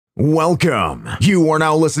Welcome. You are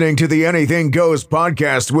now listening to the Anything Goes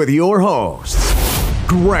podcast with your hosts,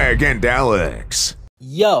 Greg and Alex.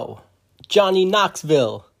 Yo, Johnny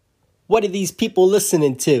Knoxville. What are these people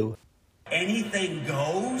listening to? Anything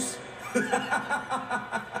goes? This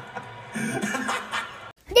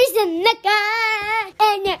is Mecca,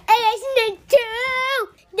 and you're listening to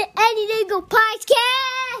the Anything Go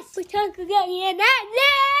podcast. We're talking about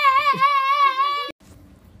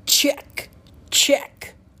Check.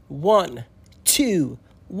 1, 2,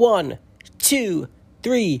 1, 2,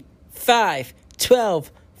 3, 5,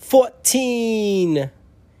 12, 14.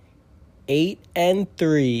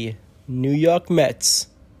 8-3. New York Mets.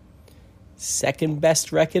 Second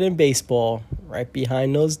best record in baseball, right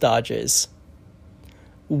behind those Dodgers.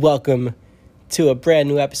 Welcome to a brand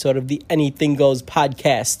new episode of the Anything Goes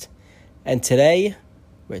podcast. And today,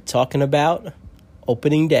 we're talking about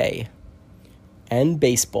opening day and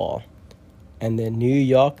baseball and the New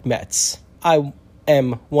York Mets. I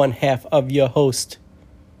am one half of your host,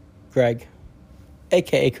 Greg,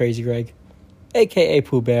 a.k.a. Crazy Greg, a.k.a.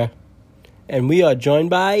 Pooh Bear. And we are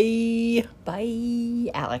joined by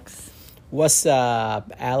Alex. What's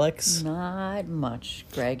up, Alex? Not much.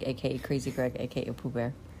 Greg, a.k.a. Crazy Greg, a.k.a. Pooh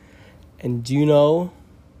Bear. And do you know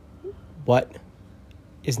what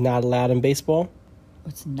is not allowed in baseball?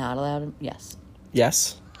 What's not allowed? Yes.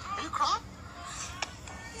 Yes. Are you crying?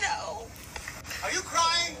 No. Are you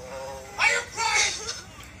crying? Are you crying?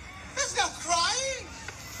 There's no crying.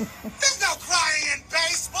 There's no crying in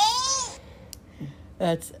baseball.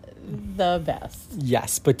 That's the best.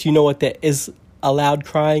 Yes, but do you know what there is allowed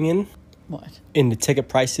crying in? What? In the ticket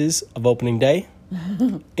prices of opening day,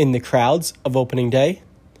 in the crowds of opening day,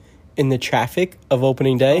 in the traffic of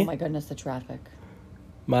opening day. Oh my goodness, the traffic.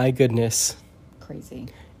 My goodness. Crazy.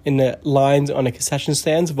 In the lines on the concession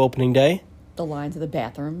stands of opening day. The lines of the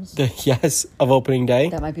bathrooms. Of opening day.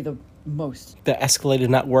 That might be the most. The escalator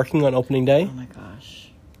not working on opening day. Oh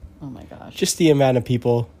my gosh. Just the amount of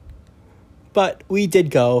people. But we did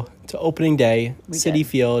go to opening day, Citi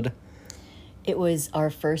Field. It was our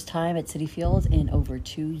first time at Citi Field in over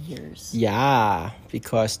 2 years. Yeah,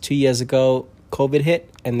 because 2 years ago, COVID hit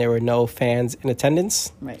and there were no fans in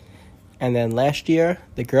attendance. Right. And then last year,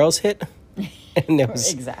 the girls hit and there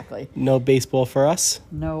was Exactly. no baseball for us.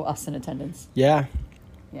 No us in attendance. Yeah,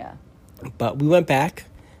 Yeah. but we went back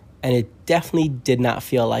and it definitely did not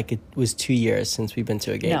feel like it was 2 years since we've been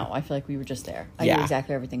to a game. No, I feel like we were just there. I Yeah. knew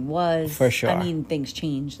exactly where everything was. For sure. I mean, things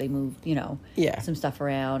changed. They moved, some stuff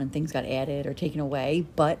around and things got added or taken away.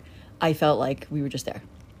 But I felt like we were just there.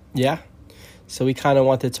 Yeah. So we kind of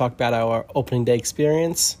wanted to talk about our opening day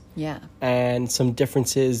experience Yeah. and some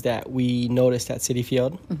differences that we noticed at Citi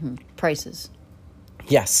Field. Mm-hmm. Prices.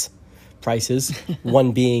 Yes, prices.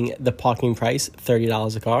 One being the parking price,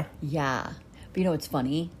 $30 a car. Yeah. But you know what's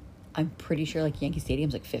funny? I'm pretty sure like Yankee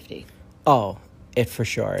Stadium's like 50. Oh, it for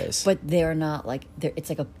sure is. But they're not like, it's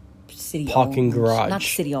like a city Parking owned. garage. Not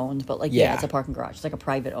city owned, but like, Yeah. it's a parking garage. It's like a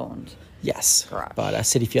private owned. Yes, Garage. but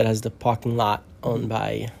Citi Field has the parking lot owned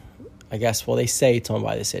by, I guess, well, they say it's owned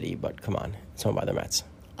by the city, but come on, it's owned by the Mets.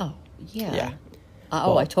 Oh, yeah. Yeah.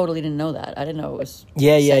 Well, I totally didn't know that. I didn't know it was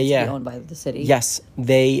said to be owned by the city. Yes,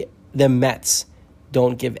 the Mets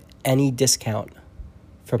don't give any discount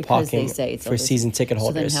for Because parking they say it's for over- season ticket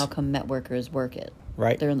holders. So then how come Met workers work it?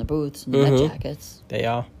 Right. They're in the booths and the Met jackets. They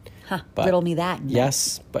are. Huh. But- Riddle me that. Met.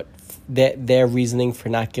 Yes, but their reasoning for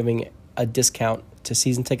not giving a discount to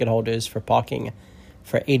season ticket holders for parking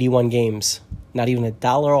for 81 games, not even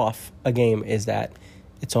 $1 off a game, is that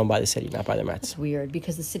it's owned by the city, not by the Mets. It's weird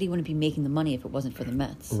because the city wouldn't be making the money if it wasn't for the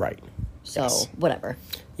Mets. Right. So, Yes. whatever.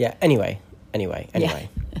 Yeah, anyway. We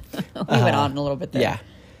went on a little bit there. Yeah.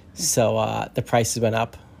 So the prices went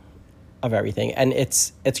up of everything. And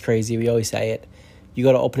it's crazy. We always say it. You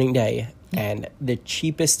go to opening day, and the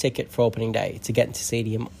cheapest ticket for opening day to get into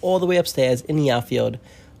stadium all the way upstairs in the outfield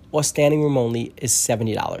or standing room only is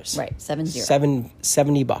 $70. Right, 70.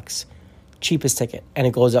 $70. Cheapest ticket. And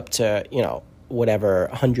it goes up to, whatever,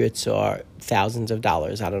 hundreds or thousands of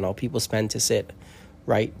dollars. I don't know. People spend to sit,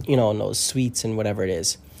 right, in those suites and whatever it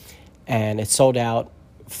is. And it's sold out,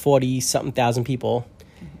 40-something thousand people.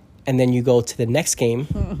 And then you go to the next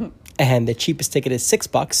game, and the cheapest ticket is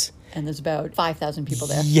 $6. And there's about 5,000 people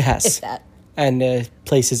there. Yes. If that. And the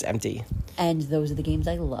place is empty. And those are the games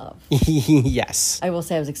I love. Yes. I will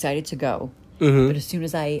say I was excited to go. Mm-hmm. But as soon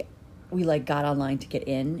as we got online to get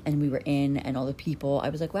in and we were in and all the people, I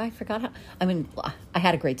was like, well, I forgot how, I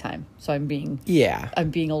had a great time. So I'm being a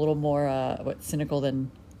little more cynical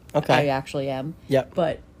than I actually am. Yep.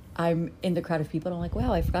 But I'm in the crowd of people and I'm like,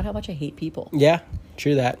 wow, I forgot how much I hate people. Yeah,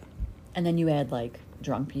 true that. And then you add like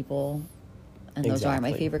drunk people and those are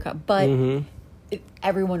my favorite cards. But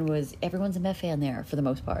everyone's a Met fan there for the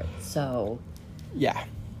most part. So yeah,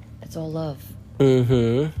 it's all love.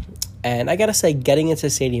 And I gotta say, getting into the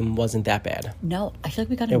stadium wasn't that bad. No, I feel like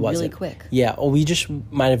we got in really quick. Yeah, or we just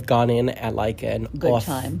might have gone in at like an good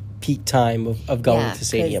time, peak time of going to the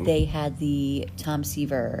stadium. Because they had the Tom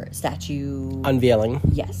Seaver statue unveiling.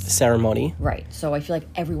 Yes, ceremony. Right. So I feel like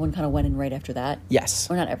everyone kind of went in right after that. Yes,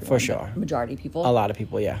 or not everyone for sure. Majority of people. A lot of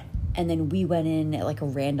people, yeah. And then we went in at like a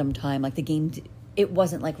random time. Like the game, it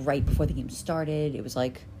wasn't like right before the game started. It was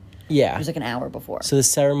like it was like an hour before. So the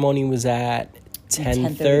ceremony was at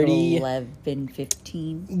 10:30,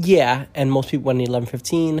 11:15. Yeah, and most people went at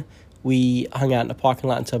 11:15. We hung out in the parking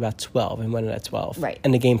lot until about 12 and went in at 12. Right.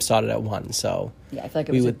 And the game started at 1, so... Yeah, I feel like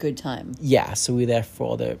it was a good time. Yeah, so we were there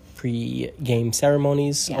for the pre-game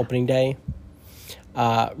ceremonies, opening day.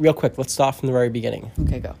 Real quick, let's start from the very beginning.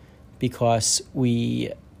 Okay, go. Because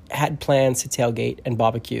we had plans to tailgate and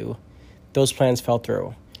barbecue. Those plans fell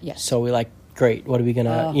through. Yes. So we're like, great, what are we going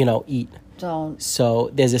to, eat? Don't. So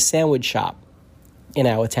there's a sandwich shop in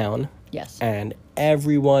our town. Yes. And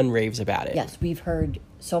everyone raves about it. Yes, we've heard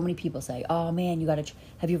so many people say, oh man, you gotta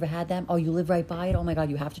have you ever had them? Oh, you live right by it? Oh my god,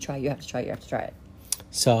 you have to try it, you have to try it, you have to try it.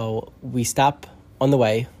 So we stop on the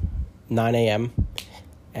way, 9 a.m.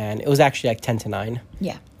 And it was actually like 10 to 9.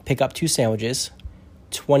 Yeah. Pick up 2 sandwiches,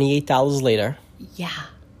 $28 later. Yeah.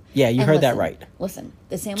 Yeah, you heard that right. Listen,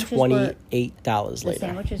 the sandwiches $28 later. The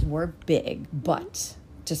sandwiches were big, but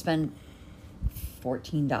to spend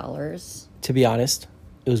 $14. To be honest,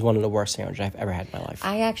 it was one of the worst sandwiches I've ever had in my life.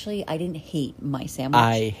 I didn't hate my sandwich.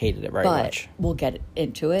 I hated it very much. We'll get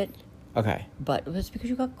into it. Okay. But it was because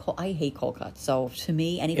you got I hate cold cuts. So to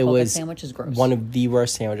me, any cold cut sandwich is gross. One of the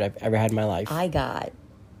worst sandwiches I've ever had in my life. I got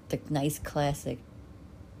the nice classic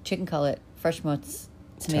chicken cutlet, fresh mozz,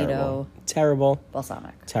 tomato. Terrible.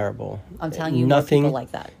 Balsamic. Terrible. I'm telling you, nothing people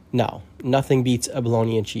like that. No, nothing beats a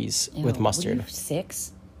bologna and cheese with mustard. Were you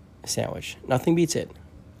 6? Sandwich. Nothing beats it.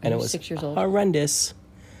 And it was 6 years old. Horrendous.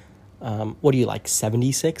 What do you like?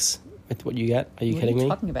 76 with what you get? Are you kidding me? What are you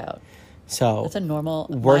talking about? So that's a normal.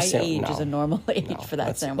 Worst my age is a normal age for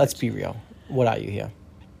that sandwich. Let's be real. What are you here?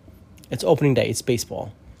 It's opening day. It's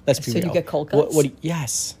baseball. Let's be real. So you get cold cuts?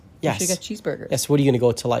 Yes. Yes. You should get cheeseburgers. Yes. What are you going to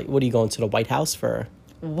go to? What are you going to the White House for?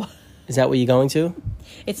 What? Is that what you're going to?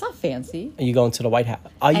 It's not fancy. Are you going to the White House?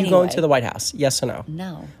 Are you going to the White House? Yes or no?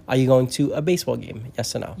 No. Are you going to a baseball game?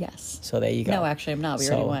 Yes or no? Yes. So there you go. No, actually, I'm not. We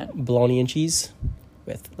already went. Bologna and cheese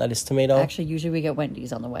with lettuce, tomato. Actually, usually we get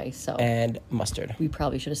Wendy's on the way. And mustard. We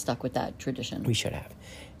probably should have stuck with that tradition. We should have.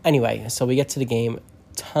 Anyway, so we get to the game.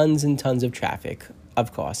 Tons and tons of traffic,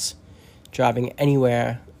 of course. Driving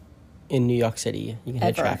anywhere in New York City, you can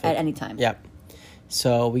hit traffic. At any time. Yep.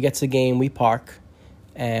 So we get to the game, we park,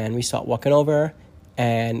 and we start walking over,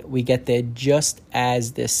 and we get there just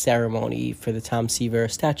as the ceremony for the Tom Seaver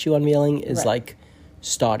statue unveiling is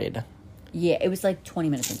started. Yeah, it was like 20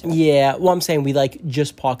 minutes into it. Yeah, well, I'm saying we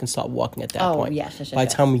just park and start walking at that point. Yes. By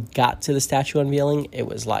the time we got to the statue unveiling, it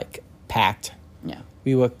was packed. Yeah.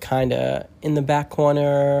 We were kind of in the back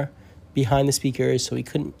corner behind the speakers, so we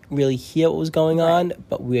couldn't really hear what was going on,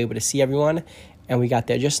 but we were able to see everyone. And we got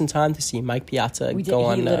there just in time to see Mike Piazza go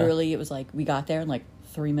on. Literally, it was we got there and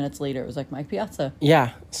 3 minutes later, it was Mike Piazza.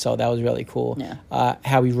 Yeah, so that was really cool. Yeah.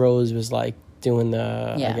 Howie Rose was doing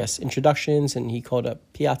the, I guess, introductions, and he called up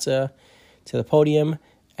Piazza to the podium,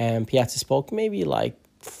 and Piazza spoke maybe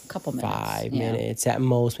couple minutes. 5 minutes at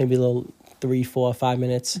most, maybe a little 3, 4, 5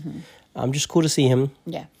 minutes. Mm-hmm. Just cool to see him.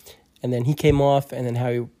 Yeah. And then he came off, and then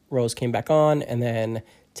Howie Rose came back on, and then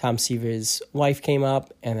Tom Seaver's wife came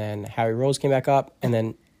up, and then Howie Rose came back up, and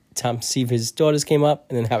then Tom Seaver's daughters came up,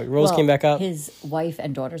 and then Howie Rose came back up. His wife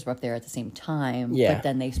and daughters were up there at the same time, yeah. But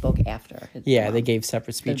then they spoke after. They gave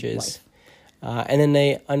separate speeches. And then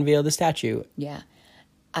they unveiled the statue. Yeah.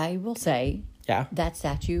 I will say, that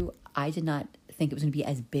statue, I did not think it was going to be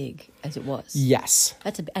as big as it was. Yes.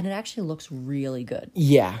 And it actually looks really good.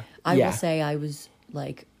 Yeah. I will say I was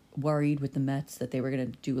worried with the Mets that they were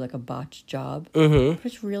going to do a botched job. Mm-hmm. But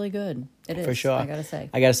it's really good. It is. For sure. I got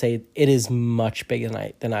to say. It is much bigger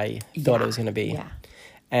than I thought it was going to be. Yeah.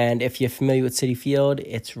 And if you're familiar with Citi Field,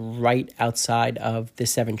 it's right outside of the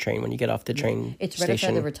 7 train when you get off the train It's station. right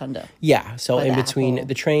outside the rotunda. Yeah, so in between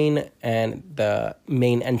the train and the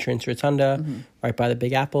main entrance rotunda, right by the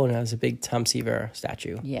Big Apple, and it has a big Tom Seaver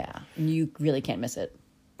statue. Yeah, and you really can't miss it.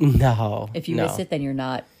 No. If you miss it, then you're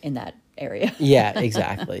not in that area. Yeah,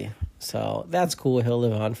 exactly. So that's cool. He'll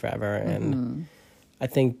live on forever. And I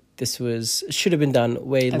think this should have been done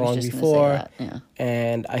way long before. Yeah.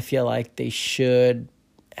 And I feel like they should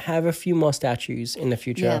have a few more statues in the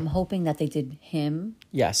future. Yeah, I'm hoping that they did him.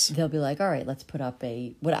 Yes. They'll be like, all right, let's put up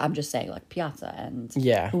what I'm just saying, like Piazza and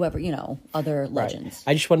Yeah. whoever, other Right. legends.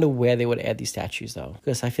 I just wonder where they would add these statues, though.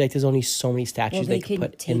 Because I feel like there's only so many statues they could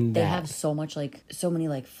put in They that. have so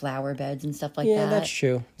many flower beds and stuff like Yeah, that. that's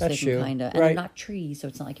true. That's so they true. can and Right. they're not trees, so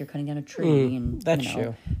it's not like you're cutting down a tree. And that's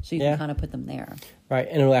true. So you Yeah. can kind of put them there. Right,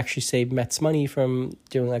 and it'll actually save Mets money from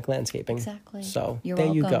doing like landscaping. Exactly. So You're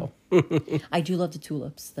there you welcome. go. I do love the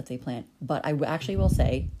tulips that they plant, but I actually will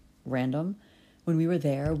say, random, when we were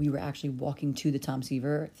there, we were actually walking to the Tom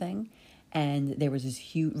Seaver thing, and there was this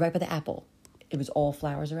huge, right by the apple, it was all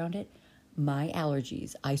flowers around it. My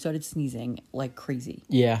allergies, I started sneezing like crazy.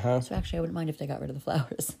 Yeah, huh? So actually, I wouldn't mind if they got rid of the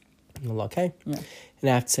flowers. Well, okay. Yeah. And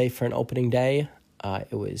I have to say, for an opening day,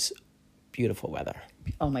 it was beautiful weather.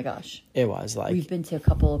 Oh my gosh. It was like We've been to a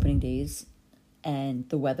couple opening days, and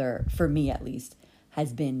the weather, for me at least,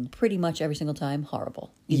 has been pretty much every single time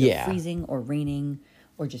horrible. Either freezing or raining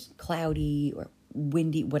or just cloudy or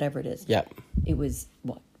windy, whatever it is. Yep. It was,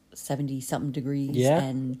 70-something degrees Yeah.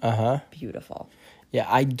 and beautiful. Yeah,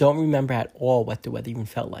 I don't remember at all what the weather even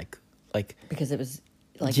felt like. Like, Because it was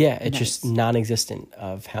like it's nice. just non-existent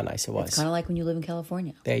of how nice it was. It's kind of like when you live in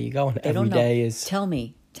California. There you go. And They every don't know. day is Tell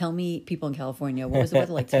me, people in California, what was the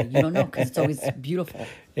weather like today? You don't know because it's always beautiful.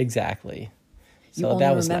 exactly. You So only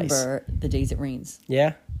that was nice. remember the days it rains.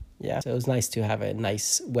 Yeah. So it was nice to have a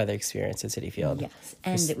nice weather experience at Citi Field. Yes,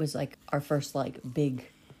 and it was like our first big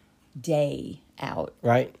day out.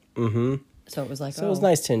 Right. Mm-hmm. So it was like, So it was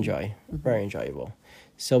nice to enjoy. Very enjoyable.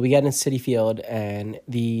 So we get in Citi Field, and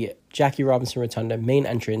the Jackie Robinson Rotunda main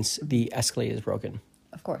entrance, the escalator is broken.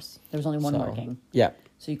 Of course, there was only one So, working. Yeah.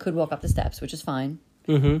 So you could walk up the steps, which is fine.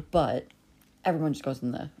 Mm-hmm. But everyone just goes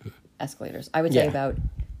in the escalators. I would say Yeah. about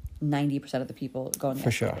 90% of the people go in the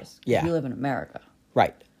For sure. escalators. Yeah. We live in America.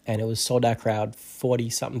 Right. And it was sold out crowd,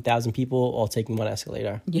 40-something thousand people all taking one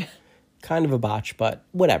escalator. Yeah. Kind of a botch, but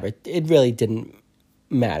whatever. It really didn't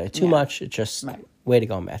matter too much. It just, way to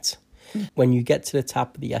go, Mets. When you get to the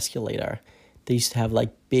top of the escalator, they used to have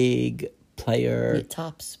big player...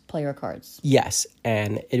 Tops player cards. Yes,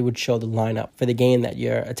 and it would show the lineup for the game that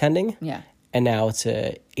you're attending. Yeah. And now it's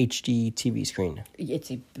a HD TV screen.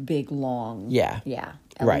 It's a big, long... Yeah. Yeah.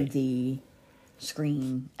 Right. LED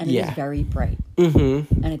screen. And it Yeah. is very bright.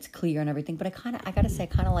 Mm-hmm. And it's clear and everything. But I gotta say, I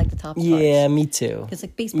kind of like the top cards. Yeah, me too. It's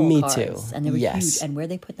like baseball Me cards. too. And they were Yes. huge. And where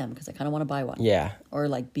they put them, because I kind of want to buy one. Yeah. Or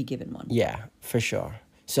be given one. Yeah, for sure.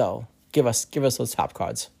 So give us those top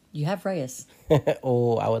cards. You have Reyes.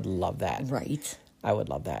 Oh, I would love that. Right. I would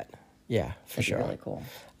love that. Yeah, for That'd be sure. really cool.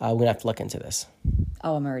 We're gonna have to look into this.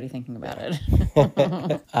 Oh, I'm already thinking about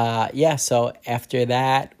it. Yeah, so after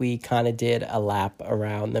that, we kind of did a lap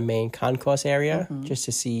around the main concourse area just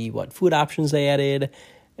to see what food options they added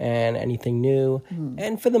and anything new.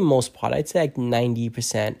 And for the most part, I'd say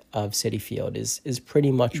 90% of Citi Field is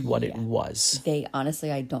pretty much what it was. They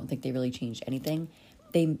honestly, I don't think they really changed anything.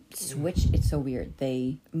 They switched. It's so weird.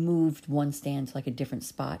 They moved one stand to a different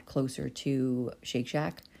spot closer to Shake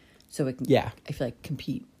Shack, so it can. Yeah. I feel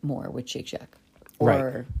compete more with Shake Shack. Right.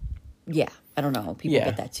 Or, yeah, I don't know. People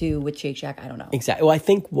get that too with Shake Shack. I don't know. Exactly.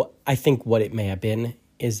 Well, I think what it may have been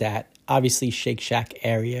is that obviously Shake Shack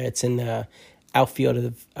area, it's in the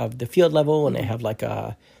outfield of the field level, and they have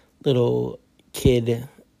a little kid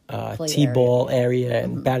t-ball area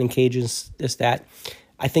and batting cages, this, that.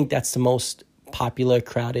 I think that's the most popular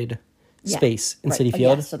crowded space in Citi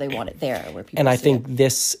Field. Yeah, so they want it there where people. And I sit. think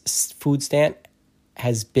this food stand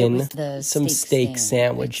has been was the some steak steak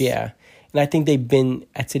sandwich, sandwich. yeah. And I think they've been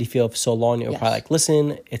at Citi Field for so long, they were Yes. probably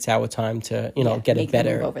listen, it's our time to, get a make the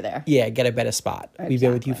better move over there. Yeah, get a better spot. We've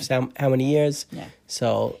been with you for how many years? Yeah.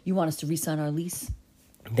 So You want us to re-sign our lease?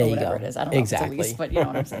 there Or you whatever go. it is. I don't know Exactly. if it's a lease, but you know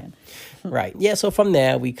what I'm saying. Right. Yeah, so from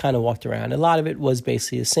there we kind of walked around. A lot of it was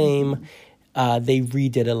basically the same. They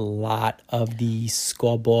redid a lot of the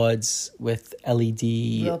scoreboards with LED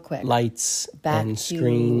Real quick. lights Back and to-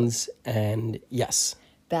 screens, and yes.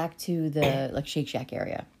 Back to the Shake Shack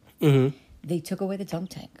area. They took away the dunk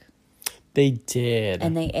tank. They did.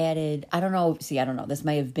 And they added, I don't know. This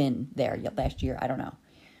may have been there last year. I don't know.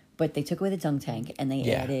 But they took away the dunk tank and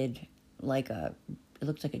they added it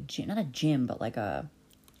looks like a gym, not a gym, but a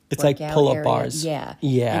It's like workout pull-up area. bars. Yeah.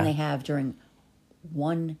 Yeah. And they have during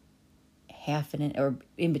one half an inning or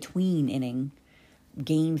in between inning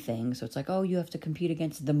game thing. So it's you have to compete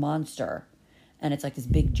against the monster. And it's this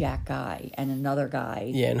big jack guy and another guy.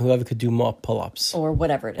 Yeah, and whoever could do more pull-ups. Or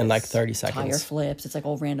whatever it is. In 30 seconds. Tire flips. It's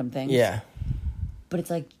all random things. Yeah. But it's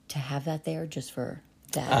to have that there just for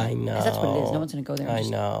that. I know. 'Cause that's what it is. No one's going to go there. And I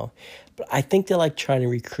know. But I think they're trying to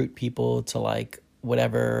recruit people to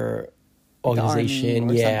whatever organization,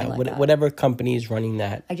 whatever company is running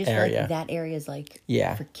that I just area. feel like that area is like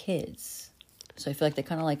for kids. So I feel like they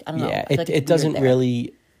kind of like, I don't know. Yeah, it doesn't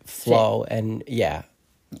really flow and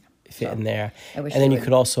fit in there. And then you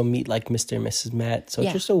could also meet like Mr. and Mrs. Met. So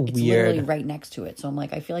it's just so it's weird. Literally right next to it. So I'm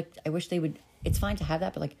like, I feel like I wish they would. It's fine to have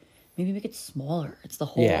that, but like maybe make it smaller. It's the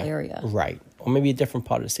whole area, right? Or maybe a different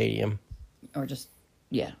part of the stadium, or just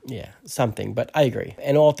something. But I agree.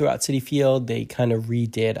 And all throughout Citi Field, they kind of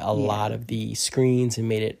redid a lot of the screens and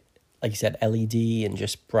made it, like you said, LED and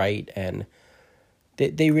just bright, and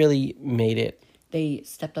they really made it. They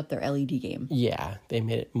stepped up their LED game. Yeah, they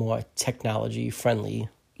made it more technology friendly.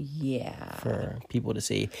 Yeah. For people to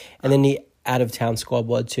see. And then the out-of-town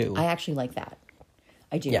scoreboard, too. I actually like that.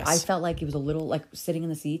 I do. Yes. I felt like it was a little, like, sitting in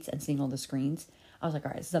the seats and seeing all the screens. I was like, all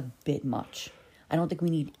right, this is a bit much. I don't think we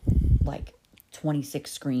need, like,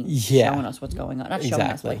 26 screens showing us what's going on. Not showing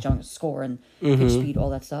us, but like, showing us score and pitch speed, all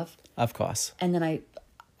that stuff. Of course. And then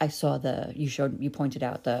I saw you pointed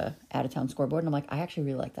out the out-of-town scoreboard, and I'm like, I actually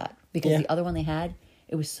really like that. Because the other one they had,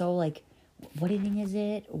 it was so, like, what inning is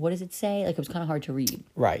it? What does it say? Like, it was kind of hard to read.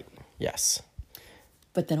 Right. Yes.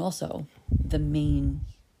 But then also the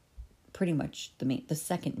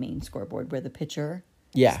second main scoreboard where the pitcher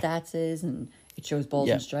stats is and it shows balls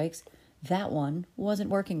and strikes. That one wasn't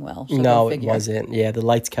working well. So no, it wasn't. Yeah, the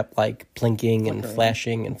lights kept like blinking and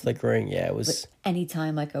flashing and flickering. Yeah, it was. But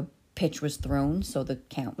anytime like a pitch was thrown, so the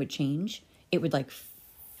count would change, it would like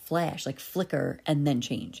flash, like flicker, and then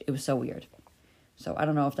change. It was so weird. So I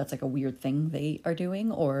don't know if that's like a weird thing they are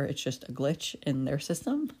doing or it's just a glitch in their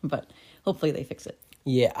system, but hopefully they fix it.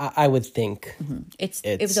 Yeah, I would think. Mm-hmm.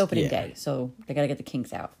 It was opening day, so they got to get the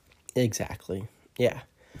kinks out. Exactly. Yeah.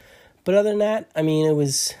 But other than that, I mean,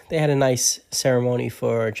 they had a nice ceremony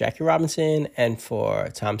for Jackie Robinson and for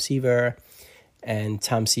Tom Seaver and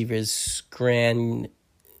Tom Seaver's grandsons.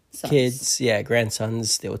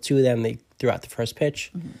 There were two of them. They threw out the first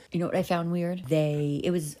pitch. Mm-hmm. You know what I found weird?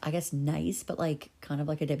 It was, I guess, nice, but like kind of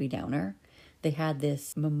like a Debbie Downer. They had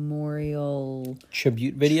this memorial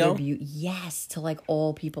tribute video. Yes, to like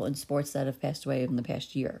all people in sports that have passed away in the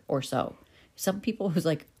past year or so. Some people it was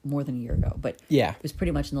like more than a year ago, but it was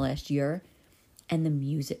pretty much in the last year. And the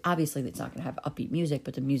music, obviously, it's not going to have upbeat music,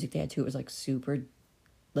 but the music they had too was like super,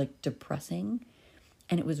 like depressing,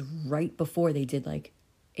 and it was right before they did like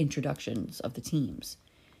introductions of the teams,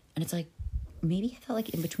 and it's like maybe I felt like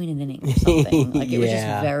in between an inning or something. Like it was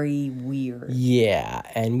just very weird. Yeah,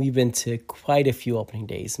 and we've been to quite a few opening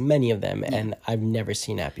days, many of them, and I've never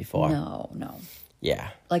seen that before. No. Yeah.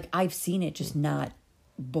 Like I've seen it, just not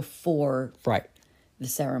before the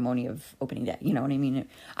ceremony of opening day. You know what I mean?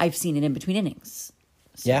 I've seen it in between innings.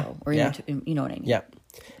 So, or you know what I mean? Yep.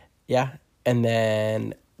 Yeah. And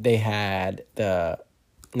then they had the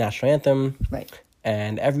national anthem. Right.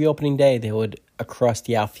 And every opening day, they would, across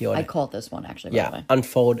the outfield. I called this one, actually, by the way.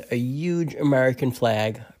 Unfold a huge American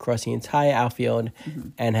flag across the entire outfield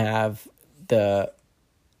and have the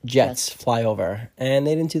Jets fly over. And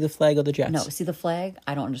they didn't do the flag of the Jets. No, see, the flag,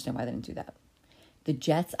 I don't understand why they didn't do that. The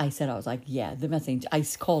Jets, I was yeah, the message, I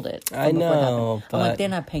called it. I know, but I'm like, they're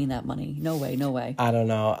not paying that money. No way. I don't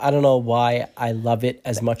know why I love it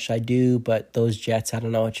as much as I do, but those Jets, I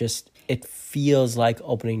don't know, it feels like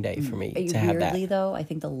opening day for me to have that. Weirdly, though, I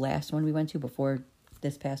think the last one we went to before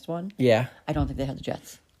this past one, I don't think they had the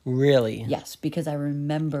Jets. Really? Yes, because I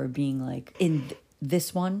remember being like, in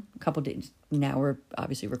this one, a couple days, now we're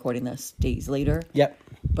obviously recording this days later. Yep.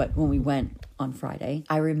 But when we went on Friday,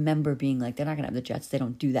 I remember being like, they're not going to have the Jets. They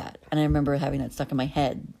don't do that. And I remember having that stuck in my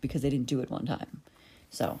head because they didn't do it one time.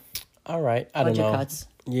 So. All right. I don't know. Budget cuts.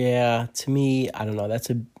 Yeah. To me, I don't know.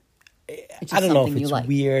 I don't know if it's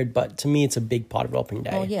weird, but to me, it's a big part of opening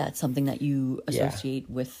day. Oh, yeah. It's something that you associate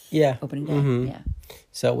with opening day. Mm-hmm. Yeah.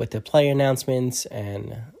 So with the player announcements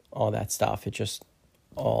and all that stuff, it just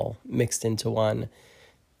all mixed into one.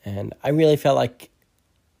 And I really felt like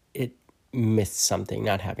it missed something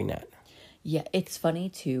not having that. Yeah, it's funny,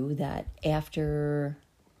 too, that after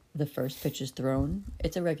the first pitch is thrown,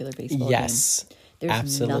 it's a regular baseball game. There's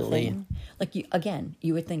absolutely. Nothing. Like,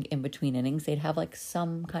 you would think in between innings, they'd have, like,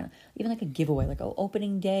 some kind of, even like a giveaway, like,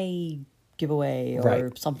 opening day giveaway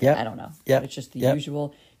or something. I don't know. Yep. It's just the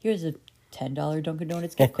usual, here's a $10 Dunkin'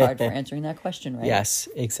 Donuts gift card for answering that question, right? Yes,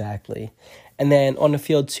 exactly. And then on the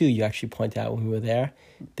field, too, you actually point out when we were there,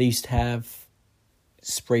 they used to have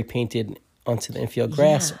spray painted onto the infield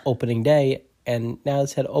grass opening day, and now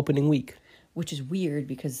it's had opening week. Which is weird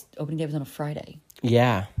because opening day was on a Friday.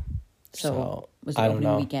 Yeah. So was it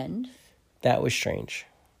opening weekend? That was strange.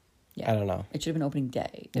 I don't know. It should have been opening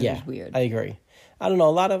day. It was weird. I agree. I don't know.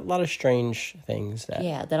 A lot of strange things that.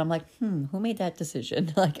 Yeah, that I'm like, who made that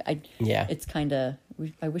decision? It's kind of.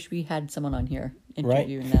 I wish we had someone on here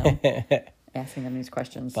interviewing them, asking them these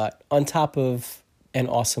questions. But on top of an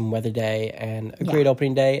awesome weather day and a great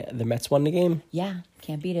opening day, the Mets won the game. Yeah,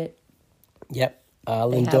 can't beat it. Yep.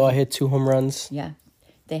 Lindor hit 2 home runs. Yeah,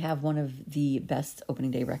 they have one of the best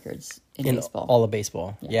opening day records in baseball. All of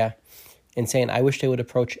baseball. Yeah. Insane. I wish they would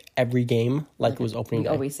approach every game like it was opening day.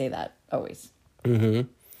 We always say that. Always. Mm-hmm.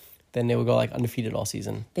 Then they would go like undefeated all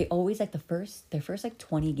season. They always like their first like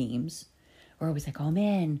 20 games. We're always like, oh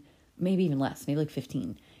man, maybe even less, maybe like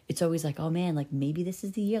 15. It's always like, oh man, like maybe this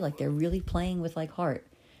is the year. Like they're really playing with like heart.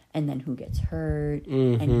 And then who gets hurt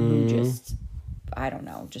and who just, I don't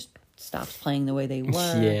know, just stops playing the way they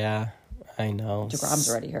were. Yeah, I know. DeGrom's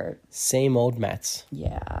already hurt. Same old Mets.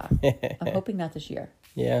 Yeah. I'm hoping not this year.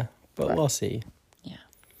 Yeah, but we'll see.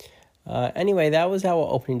 Yeah. Anyway, that was our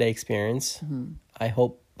opening day experience. Mm-hmm. I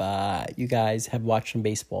hope you guys have watched some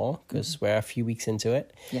baseball because we're a few weeks into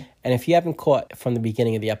it. Yeah. And if you haven't caught from the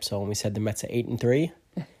beginning of the episode when we said the Mets are 8-3,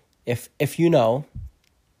 if you know,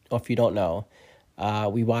 or if you don't know,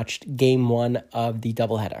 we watched game 1 of the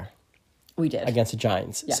doubleheader. We did. Against the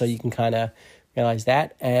Giants. Yes. So you can kind of realize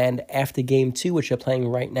that. And after game 2, which we're playing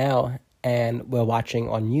right now, and we're watching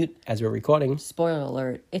on mute as we're recording. Spoiler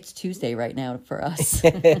alert, it's Tuesday right now for us.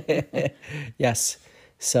 Yes.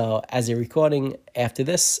 So as they're recording after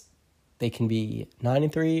this, they can be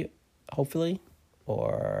 9-3, hopefully,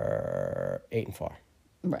 or 8-4.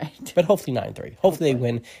 Right. But hopefully 9-3. Hopefully they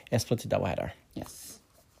win and split the doubleheader. Yes.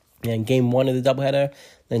 And game 1 of the doubleheader,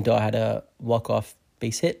 Lindor had a walk-off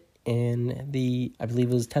base hit in the, I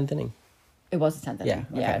believe it was 10th inning. It was the 10th inning.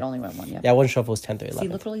 Yeah, Yeah, okay. it only went 1, Yeah, I wasn't sure if it was 10th or 11th. See,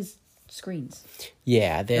 look at all these screens.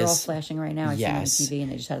 Yeah, They're all flashing right now. I see them on TV,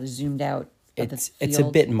 and they just have it zoomed out. It's a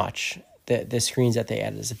bit much. The screens that they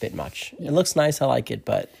added is a bit much. Yeah. It looks nice. I like it,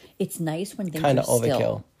 but it's nice when things kind are of overkill.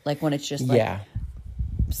 Still, like when it's just like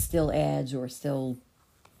still ads or still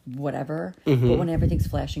whatever. Mm-hmm. But when everything's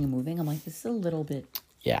flashing and moving, I'm like, this is a little bit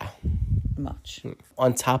much.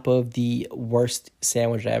 On top of the worst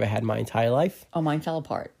sandwich I ever had in my entire life. Oh, mine fell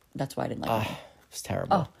apart. That's why I didn't like it. It was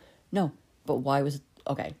terrible. Oh, no. But why was it...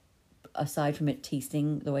 Okay. Aside from it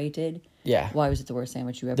tasting the way it did, why was it the worst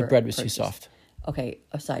sandwich you ever The bread was purchased? too soft. Okay,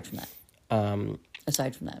 aside from that.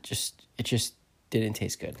 It just didn't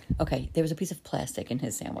taste good. Okay, there was a piece of plastic in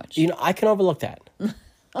his sandwich. You know, I can overlook that.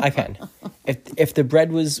 I can. If the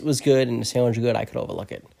bread was good and the sandwich was good, I could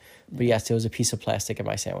overlook it. But yes, there was a piece of plastic in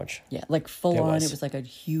my sandwich. Yeah, like full on. It was like a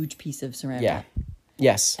huge piece of ceramic. Yeah.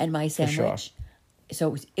 Yes. And my sandwich. For sure.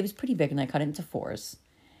 So it was pretty big, and I cut it into 4s.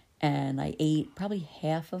 And I ate probably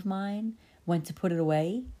half of mine, went to put it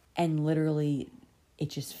away, and literally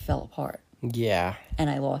it just fell apart. Yeah.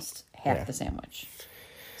 And I lost half the sandwich.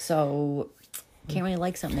 So can't really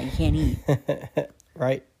like something that you can't eat.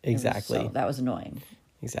 Right? Exactly. So that was annoying.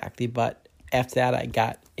 Exactly. But after that, I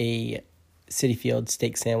got a City Field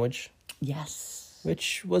steak sandwich. Yes.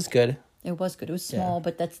 Which was good. It was good. It was small,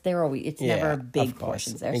 but it's never big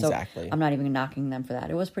portions there. Exactly. So I'm not even knocking them for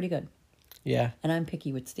that. It was pretty good. Yeah. And I'm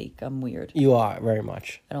picky with steak. I'm weird. You are, very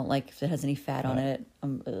much. I don't like if it has any fat on it.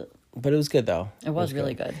 But it was good, though. It was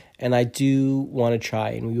really good. And I do want to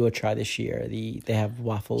try, and we will try this year, they have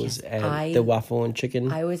waffles and the waffle and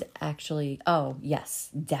chicken. I was actually, oh, yes,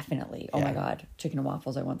 definitely. Oh, my God. Chicken and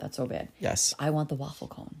waffles, I want that so bad. Yes. I want the waffle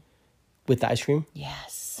cone. With the ice cream?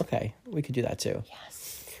 Yes. Okay, we could do that, too.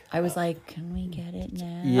 Yes. I was like, can we get it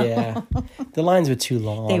now? Yeah. The lines were too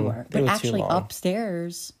long. They were. But actually,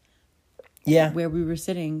 upstairs, where we were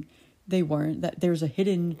sitting, they weren't. That there's a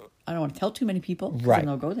hidden. I don't want to tell too many people, because then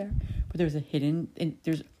they'll go there. But there's a hidden. And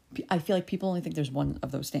I feel like people only think there's one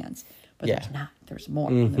of those stands, but there's not. There's more.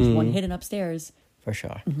 Mm-hmm. There's one hidden upstairs. For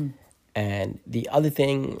sure. Mm-hmm. And the other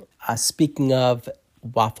thing, speaking of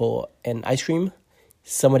waffle and ice cream,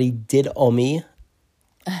 somebody did owe me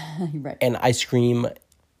an ice cream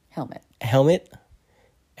helmet,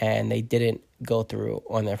 and they didn't go through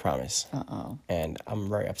on their promise. Uh-oh. And I'm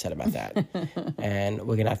very upset about that. And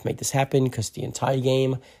we're going to have to make this happen, because the entire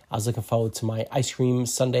game, I was looking forward to my ice cream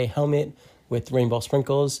sundae helmet with rainbow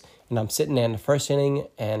sprinkles. And I'm sitting there in the first inning,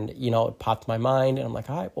 and, it popped my mind. And I'm like,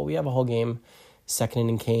 all right, well, we have a whole game. Second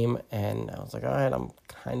inning came, and I was like, all right, I'm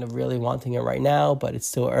kind of really wanting it right now, but it's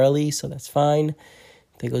still early, so that's fine.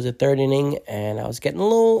 There goes the third inning, and I was getting a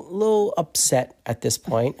little upset at this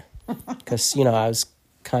point, because, I was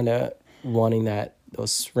kind of wanting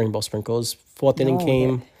those rainbow sprinkles. Fourth inning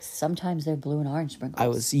came. Sometimes they're blue and orange sprinkles. I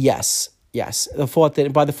was, yes. By the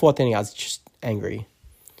fourth inning, I was just angry.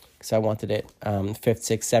 because I wanted it 5th,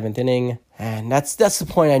 6th, 7th inning. And that's the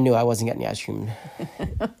point I knew I wasn't getting the ice cream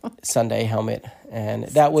Sunday helmet. And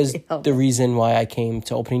that was the reason why I came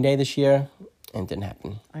to opening day this year, and it didn't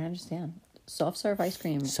happen. I understand. Soft serve ice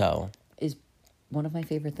cream is one of my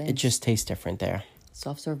favorite things. It just tastes different there.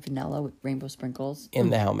 Soft serve vanilla with rainbow sprinkles.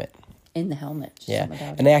 In the helmet. In the helmet. Yeah.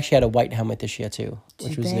 And they actually had a white helmet this year too,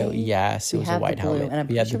 which was new. Yes, it was a white helmet. And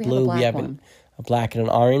we had the blue, we have a black and an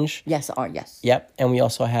orange. Yes, yes. Yep. And we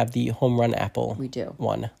also have the home run apple. We do.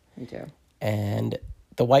 One. We do. And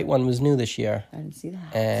the white one was new this year. I didn't see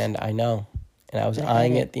that. And I know. And I was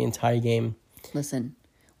eyeing it the entire game. Listen,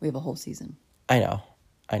 we have a whole season. I know.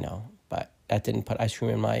 But that didn't put ice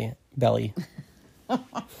cream in my belly.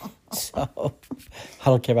 So I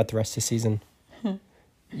don't care about the rest of the season.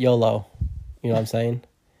 YOLO. You know what I'm saying?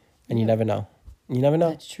 And you never know. You never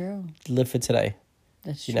know. That's true. Live for today.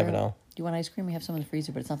 That's you true. Never know. Do you want ice cream? We have some in the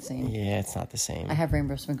freezer, but it's not the same. Yeah, it's not the same. I have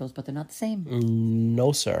rainbow sprinkles, but they're not the same.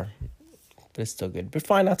 No, sir. But it's still good. But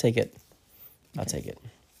fine, I'll take it. I'll take it.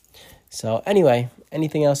 So anyway,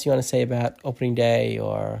 anything else you want to say about opening day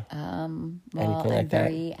or anything like that?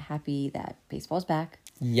 I'm very happy that baseball's back.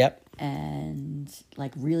 Yep. And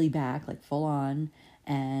like really back, like full on.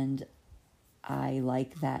 And I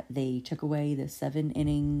like that they took away the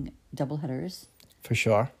 7-inning doubleheaders. For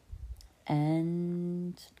sure.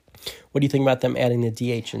 And what do you think about them adding the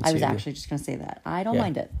DH into? I was actually just going to say that. I don't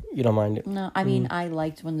mind it. You don't mind it? No, I mean, I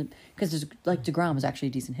liked because like DeGrom was actually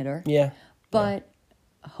a decent hitter. Yeah. But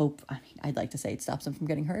I'd like to say it stops him from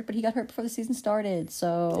getting hurt, but he got hurt before the season started,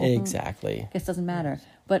 so exactly. I guess it doesn't matter.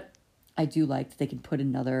 But I do like that they can put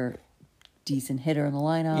another decent hitter in the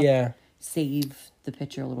lineup. Yeah. Save the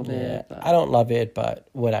pitcher a little bit. But I don't love it, but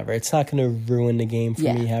whatever. It's not going to ruin the game for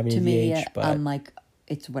me having a DH. But I'm like,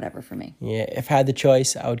 it's whatever for me. Yeah, if I had the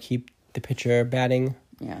choice, I would keep the pitcher batting.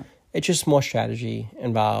 Yeah. It's just more strategy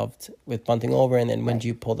involved with bunting over, and then when do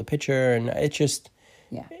you pull the pitcher, and it's just...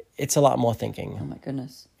 Yeah. It's a lot more thinking. Oh, my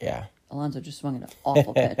goodness. Yeah. Alonso just swung an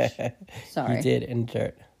awful pitch. Sorry. He did, in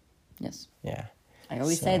dirt. Yes. Yeah. I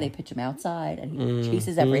always say they pitch him outside, and he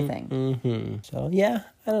chases everything. Mm-hmm. So, yeah,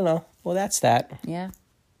 I don't know. Well, that's that. Yeah.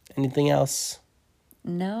 Anything else?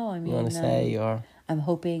 No, I mean... You want to say, or... I'm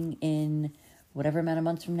hoping in whatever amount of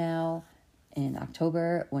months from now, in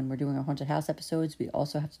October, when we're doing our Haunted House episodes, we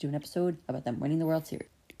also have to do an episode about them winning the World Series.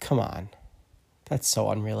 Come on. That's so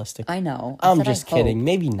unrealistic. I know. I'm just kidding.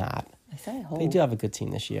 Maybe not. I said I hope. They do have a good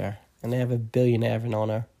team this year. And they have a billionaire of an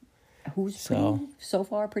owner. Who's so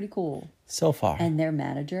far pretty cool. So far. And their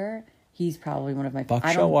manager, he's probably one of my...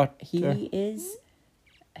 He is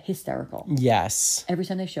hysterical. Yes. Every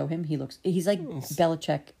time they show him, he's like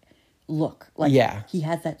Belichick look. Like, he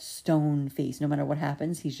has that stone face. No matter what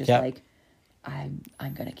happens, he's just like, I'm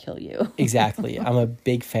going to kill you. Exactly. I'm a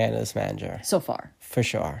big fan of this manager. So far. For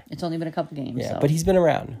sure. It's only been a couple games. Yeah, so. but he's been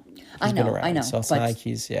around. I know. So it's not like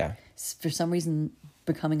he's, for some reason,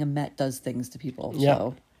 becoming a Met does things to people. Yep.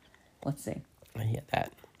 So, let's see. I hear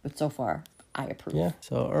that. But so far, I approve. Yeah.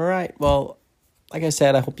 So, all right. Well, like I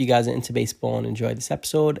said, I hope you guys are into baseball and enjoyed this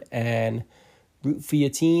episode and root for your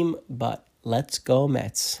team. But let's go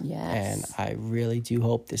Mets. Yes. And I really do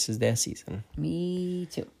hope this is their season. Me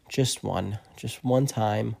too. Just one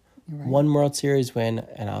time. Right. One World Series win,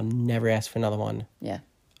 and I'll never ask for another one. Yeah.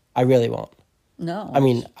 I really won't. No. I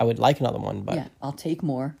mean, I would like another one, but... Yeah, I'll take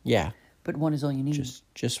more. Yeah. But one is all you need.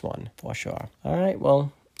 Just one, for sure. All right,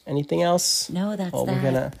 well, anything else? No, that's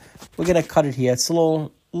that. We're gonna cut it here. It's a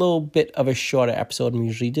little bit of a shorter episode than we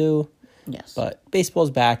usually do. Yes. But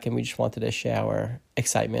baseball's back, and we just wanted to share our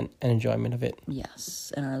excitement and enjoyment of it.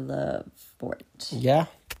 Yes, and our love for it. Yeah.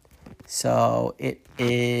 So it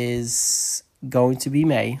is going to be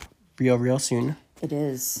May, real soon. It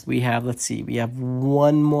is. We have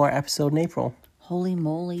one more episode in April. Holy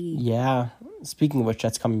moly. Yeah. Speaking of which,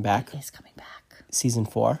 that's coming back. It is coming back. Season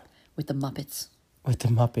 4. With the Muppets. With the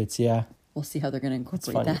Muppets, yeah. We'll see how they're going to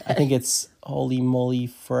incorporate that. I think it's Holy Moly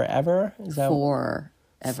Forever. Is that 4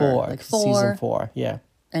 ever? 4. Like 4. Season 4, yeah.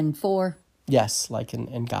 And 4. Yes, like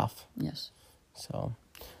in golf. Yes. So,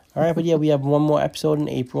 all right, but yeah, we have one more episode in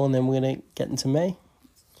April, and then we're going to get into May.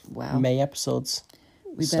 Wow. May episodes.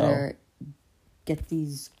 We better get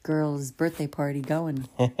these girls' birthday party going.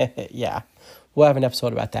 Yeah. We'll have an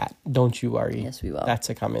episode about that. Don't you worry. Yes, we will. That's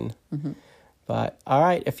a coming. Mm-hmm. But, all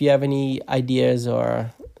right, if you have any ideas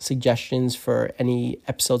or suggestions for any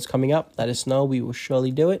episodes coming up, let us know. We will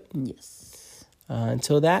surely do it. Yes.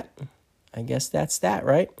 Until that, I guess that's that,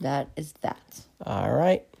 right? That is that. All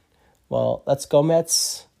right. Well, let's go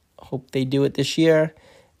Mets. Hope they do it this year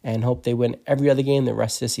and hope they win every other game the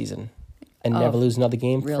rest of the season and never lose another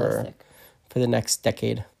game for the next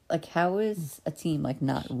decade. Like, how is a team, like,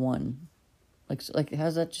 not won? Like,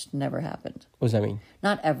 how's that just never happened? What does that mean?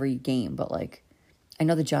 Not every game, but, like, I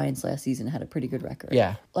know the Giants last season had a pretty good record.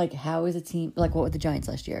 Yeah. Like, how is a team... Like, what were the Giants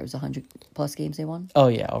last year? It was 100-plus games they won? Oh,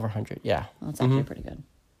 yeah, over 100, yeah. Well, that's actually pretty good.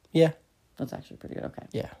 Yeah. That's actually pretty good, okay.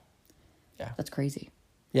 Yeah. Yeah. That's crazy.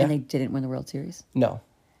 Yeah. And they didn't win the World Series? No.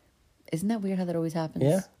 Isn't that weird how that always happens?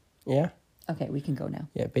 Yeah. Yeah. Okay, we can go now.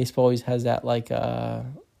 Yeah, baseball always has that, like,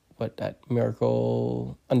 that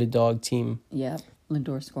miracle underdog team. Yeah,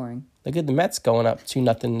 Lindor scoring. Look at the Mets going up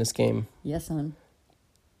 2-0 in this game. Yes, son.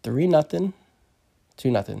 3-0.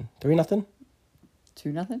 2-0. 3-0?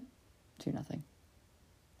 2-0? 2-0.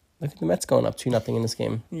 Look at the Mets going up 2-0 in this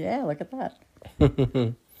game. Yeah, look at that.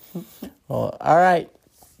 Well, all right.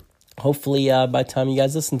 Hopefully, by the time you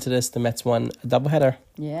guys listen to this, the Mets won a doubleheader.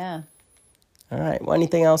 Yeah. All right. Well,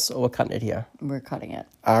 anything else? Or we're cutting it here? We're cutting it.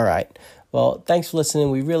 All right. Well, thanks for listening.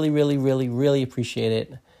 We really, really, really, really appreciate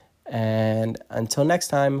it. And until next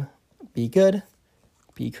time, be good,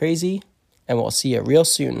 be crazy, and we'll see you real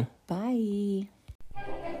soon. Bye.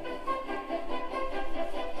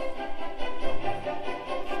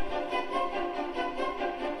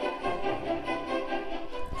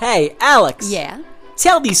 Hey, Alex. Yeah?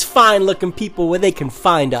 Tell these fine-looking people where they can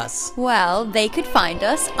find us. Well, they could find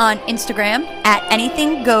us on Instagram at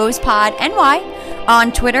anythinggoespodny,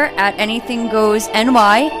 on Twitter at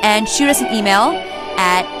anythinggoesny, and shoot us an email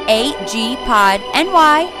at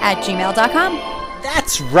agpodny@gmail.com.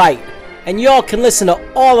 That's right. And y'all can listen to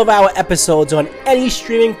all of our episodes on any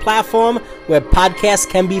streaming platform where podcasts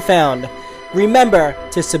can be found. Remember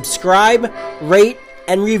to subscribe, rate,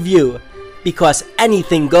 and review, because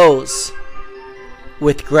anything goes.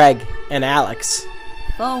 With Greg and Alex.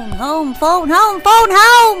 Phone home, phone home, phone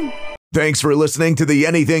home! Thanks for listening to the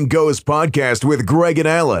Anything Goes podcast with Greg and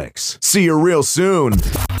Alex. See you real soon,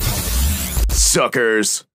 suckers.